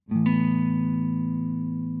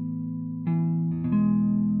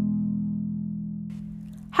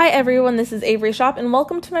Hi everyone, this is Avery Shop and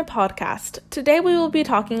welcome to my podcast. Today we will be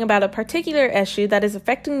talking about a particular issue that is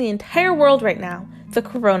affecting the entire world right now, the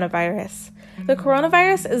coronavirus. The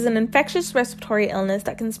coronavirus is an infectious respiratory illness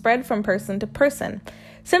that can spread from person to person.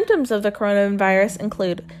 Symptoms of the coronavirus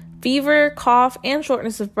include fever, cough, and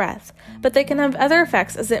shortness of breath, but they can have other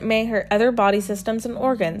effects as it may hurt other body systems and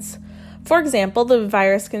organs. For example, the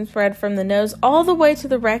virus can spread from the nose all the way to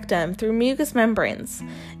the rectum through mucous membranes.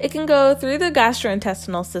 It can go through the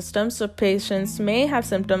gastrointestinal system, so patients may have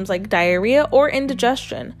symptoms like diarrhea or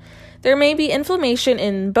indigestion. There may be inflammation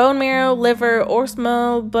in bone marrow, liver, or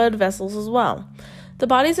small blood vessels as well. The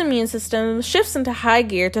body's immune system shifts into high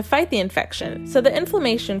gear to fight the infection, so the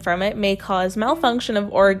inflammation from it may cause malfunction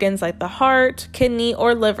of organs like the heart, kidney,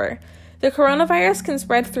 or liver. The coronavirus can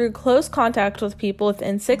spread through close contact with people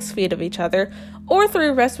within 6 feet of each other or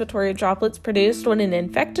through respiratory droplets produced when an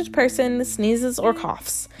infected person sneezes or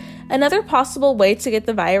coughs. Another possible way to get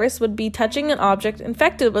the virus would be touching an object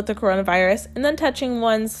infected with the coronavirus and then touching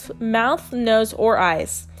one's mouth, nose, or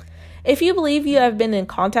eyes. If you believe you have been in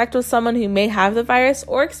contact with someone who may have the virus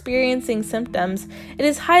or experiencing symptoms, it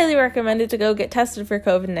is highly recommended to go get tested for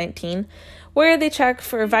COVID-19, where they check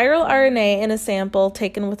for viral RNA in a sample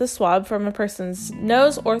taken with a swab from a person's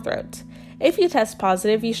nose or throat. If you test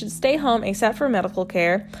positive, you should stay home except for medical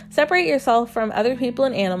care, separate yourself from other people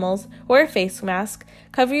and animals, wear a face mask,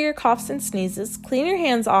 cover your coughs and sneezes, clean your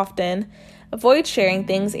hands often, avoid sharing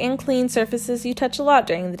things, and clean surfaces you touch a lot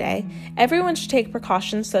during the day. Everyone should take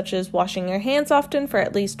precautions such as washing your hands often for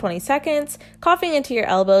at least 20 seconds, coughing into your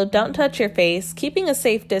elbow, don't touch your face, keeping a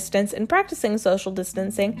safe distance, and practicing social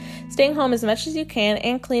distancing, staying home as much as you can,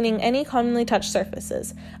 and cleaning any commonly touched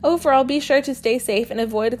surfaces. Overall, be sure to stay safe and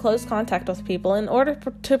avoid close contact with people in order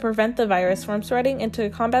to prevent the virus from spreading and to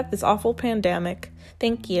combat this awful pandemic.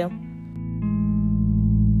 Thank you.